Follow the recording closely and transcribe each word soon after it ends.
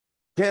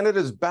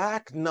Canada's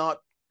back, not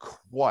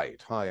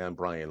quite. Hi, I'm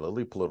Brian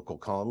Lilley, political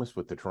columnist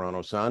with the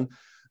Toronto Sun.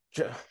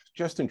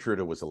 Justin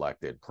Trudeau was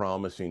elected,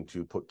 promising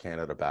to put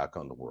Canada back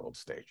on the world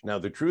stage. Now,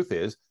 the truth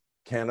is,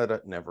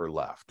 Canada never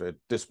left.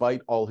 Despite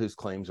all his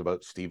claims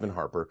about Stephen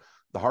Harper,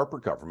 the Harper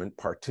government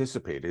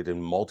participated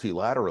in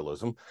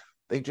multilateralism.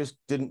 They just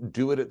didn't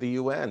do it at the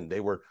UN. They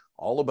were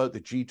all about the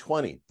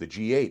G20, the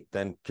G8,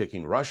 then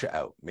kicking Russia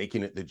out,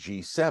 making it the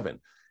G7.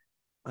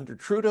 Under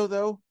Trudeau,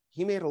 though,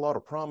 he made a lot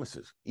of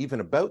promises, even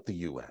about the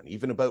UN,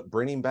 even about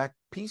bringing back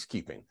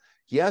peacekeeping.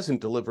 He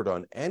hasn't delivered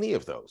on any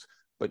of those.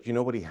 But you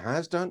know what he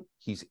has done?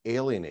 He's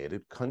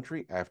alienated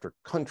country after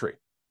country.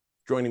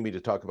 Joining me to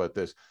talk about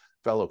this,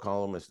 fellow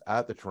columnist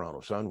at the Toronto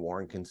Sun,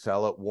 Warren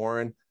Kinsella.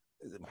 Warren,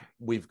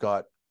 we've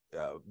got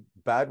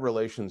bad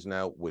relations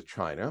now with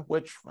China,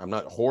 which I'm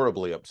not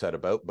horribly upset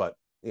about, but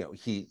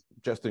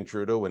Justin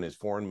Trudeau and his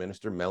foreign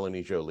minister,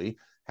 Melanie Joly,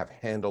 have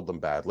handled them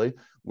badly.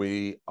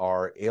 We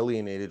are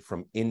alienated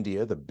from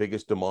India, the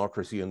biggest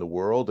democracy in the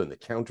world and the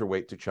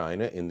counterweight to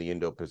China in the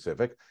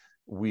Indo-Pacific.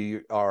 We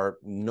are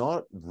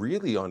not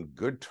really on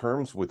good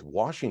terms with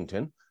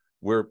Washington.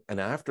 We're an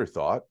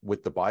afterthought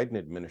with the Biden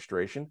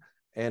administration.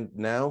 And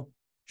now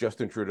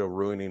Justin Trudeau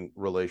ruining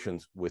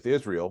relations with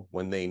Israel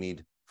when they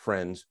need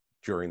friends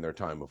during their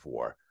time of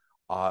war.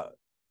 I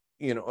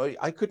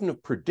couldn't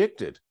have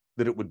predicted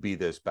that it would be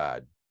this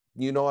bad.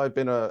 I've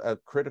been a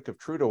critic of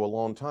Trudeau a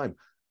long time.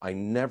 I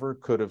never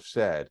could have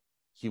said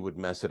he would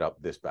mess it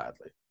up this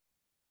badly.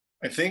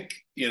 I think,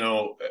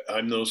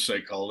 I'm no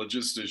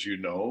psychologist, as you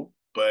know,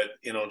 but,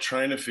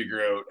 trying to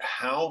figure out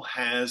how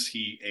has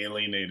he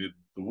alienated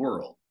the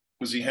world?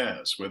 Because he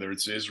has, whether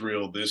it's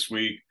Israel this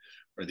week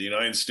or the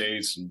United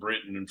States and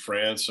Britain and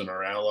France and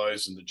our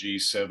allies in the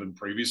G7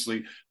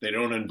 previously. They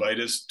don't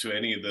invite us to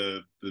any of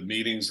the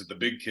meetings at the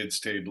big kids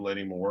table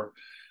anymore.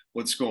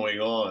 What's going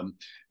on?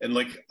 And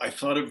I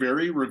thought a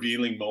very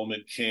revealing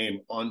moment came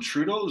on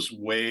Trudeau's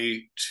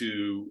way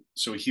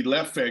so he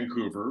left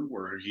Vancouver,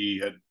 where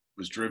he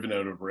was driven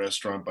out of a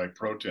restaurant by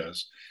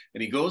protest,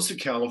 and he goes to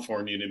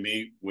California to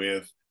meet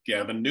with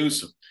Gavin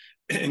Newsom.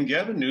 And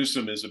Gavin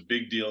Newsom is a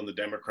big deal in the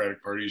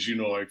Democratic Party. As you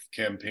know, I've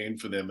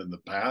campaigned for them in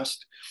the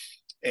past.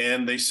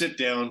 And they sit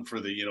down for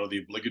the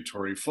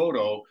obligatory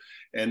photo,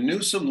 and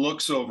Newsom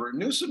looks over.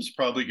 Newsom's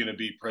probably going to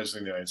be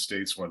president of the United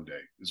States one day,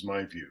 is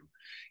my view.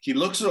 He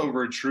looks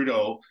over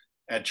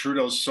at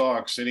Trudeau's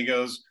socks, and he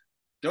goes,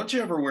 "Don't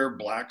you ever wear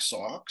black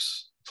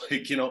socks?"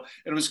 And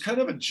it was kind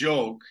of a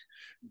joke,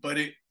 but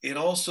it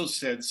also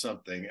said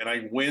something, and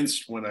I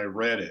winced when I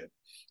read it.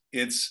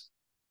 It's,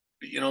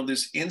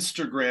 this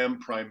Instagram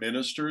prime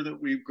minister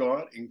that we've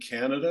got in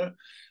Canada.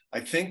 I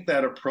think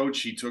that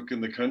approach he took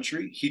in the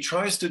country, he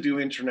tries to do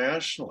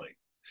internationally.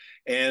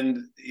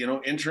 And,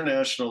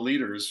 international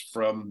leaders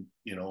from,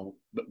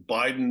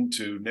 Biden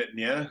to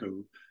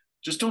Netanyahu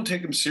just don't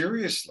take him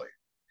seriously.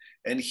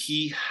 And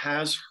he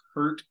has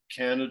hurt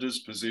Canada's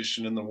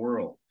position in the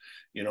world.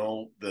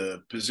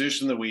 The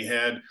position that we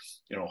had,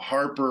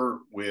 Harper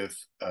with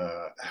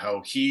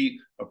how he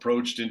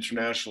approached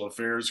international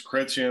affairs,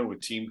 Chrétien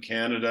with Team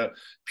Canada,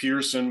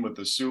 Pearson with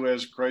the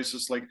Suez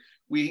crisis.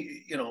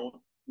 We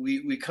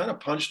kind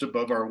of punched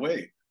above our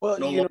weight.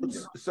 Well,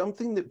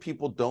 something that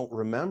people don't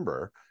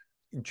remember,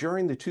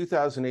 during the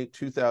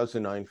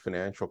 2008-2009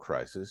 financial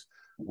crisis,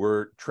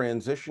 we're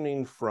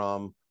transitioning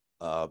from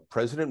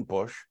President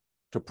Bush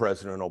to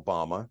President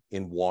Obama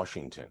in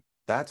Washington.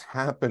 That's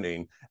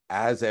happening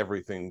as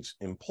everything's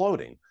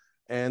imploding.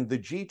 And the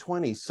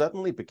G20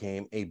 suddenly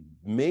became a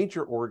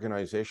major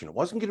organization. It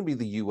wasn't going to be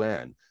the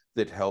UN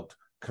that helped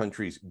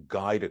countries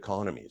guide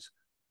economies.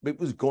 It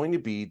was going to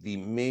be the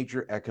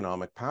major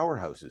economic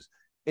powerhouses.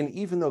 And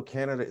even though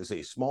Canada is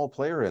a small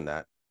player in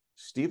that,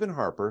 Stephen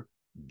Harper,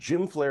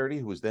 Jim Flaherty,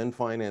 who was then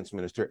finance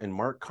minister, and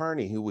Mark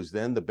Carney, who was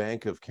then the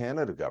Bank of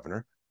Canada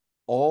governor,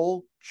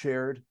 all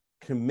chaired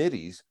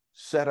committees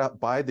set up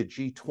by the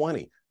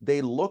G20.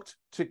 They looked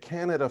to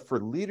Canada for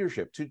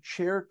leadership, to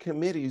chair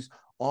committees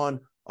on,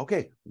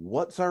 okay,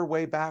 what's our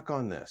way back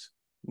on this?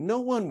 No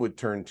one would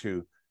turn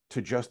to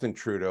Justin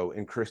Trudeau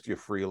and Chrystia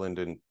Freeland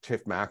and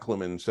Tiff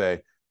Macklem and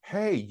say,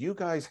 hey, you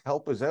guys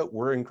help us out,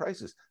 we're in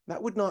crisis.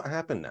 That would not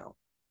happen now.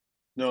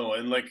 No,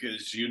 and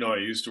as you know, I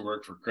used to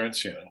work for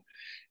Chrétien.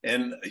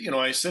 And,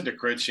 I said to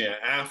Chrétien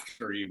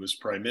after he was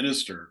prime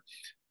minister,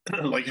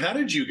 how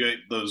did you get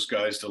those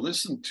guys to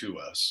listen to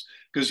us?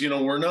 Because,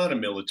 we're not a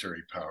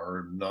military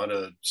power, not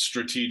a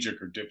strategic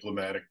or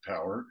diplomatic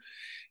power.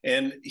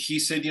 And he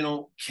said,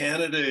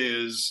 Canada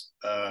is,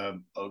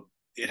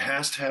 it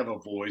has to have a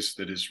voice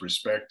that is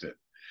respected.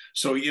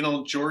 So,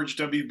 George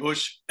W.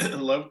 Bush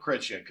loved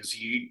Chrétien because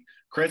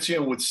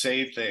Chrétien would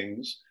say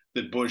things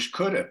that Bush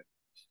couldn't.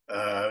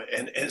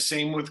 And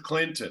same with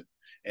Clinton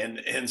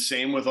and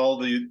same with all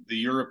the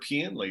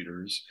European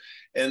leaders.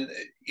 And,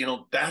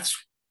 that's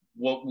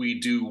what we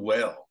do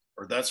well,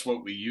 or that's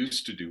what we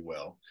used to do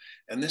well.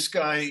 And this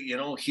guy,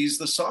 he's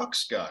the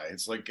socks guy.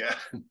 It's like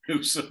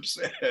Newsom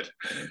said,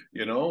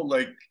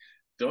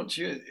 don't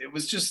you? It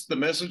was just, the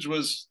message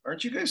was,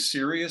 aren't you guys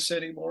serious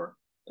anymore?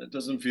 It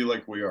doesn't feel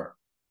like we are.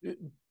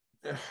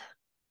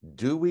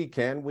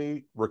 Can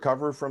we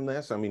recover from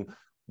this? I mean,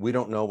 we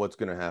don't know what's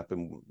going to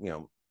happen.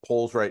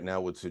 Polls right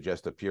now would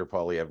suggest a Pierre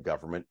Poilievre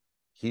government.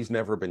 He's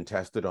never been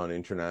tested on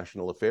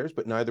international affairs,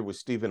 but neither was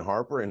Stephen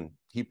Harper, and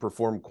he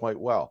performed quite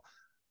well.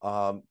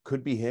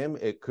 Could be him.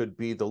 It could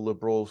be the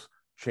Liberals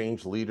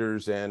change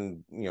leaders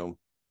and,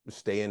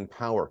 stay in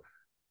power.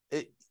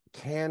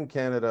 Can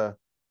Canada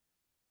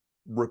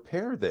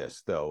repair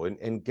this, though,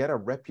 and get a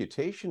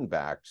reputation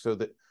back so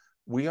that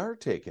we are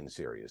taken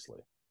seriously?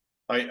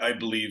 I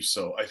believe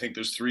so. I think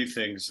there's three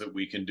things that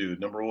we can do.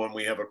 Number one,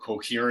 we have a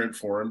coherent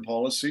foreign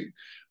policy.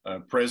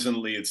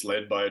 Presently, it's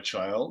led by a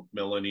child,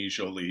 Melanie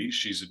Joly.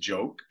 She's a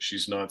joke.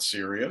 She's not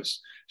serious.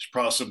 She's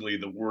possibly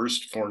the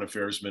worst foreign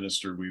affairs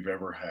minister we've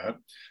ever had.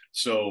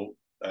 So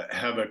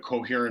have a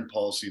coherent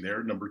policy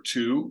there. Number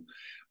two,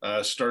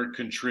 start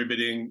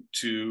contributing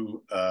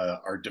to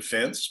our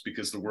defense,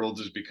 because the world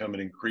has become an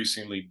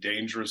increasingly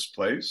dangerous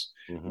place.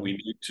 Mm-hmm. We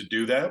need to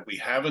do that. We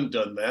haven't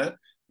done that,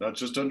 not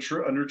just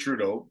under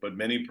Trudeau, but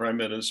many prime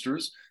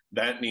ministers.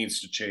 That needs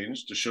to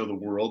change to show the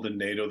world and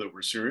NATO that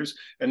we're serious.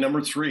 And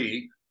number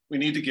three, we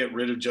need to get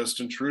rid of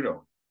Justin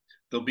Trudeau.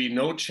 There'll be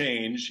no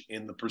change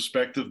in the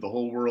perspective the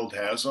whole world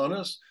has on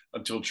us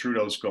until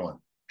Trudeau's gone.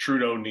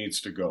 Trudeau needs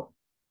to go.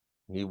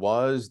 He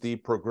was the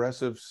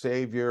progressive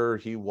savior.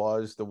 He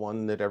was the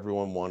one that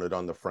everyone wanted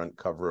on the front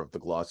cover of the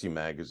glossy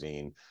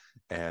magazine.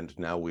 And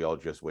now we all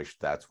just wish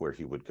that's where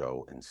he would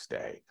go and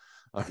stay.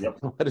 Yep.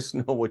 Let us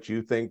know what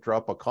you think.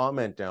 Drop a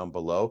comment down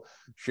below.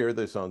 Share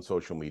this on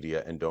social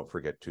media. And don't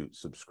forget to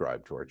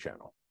subscribe to our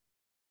channel.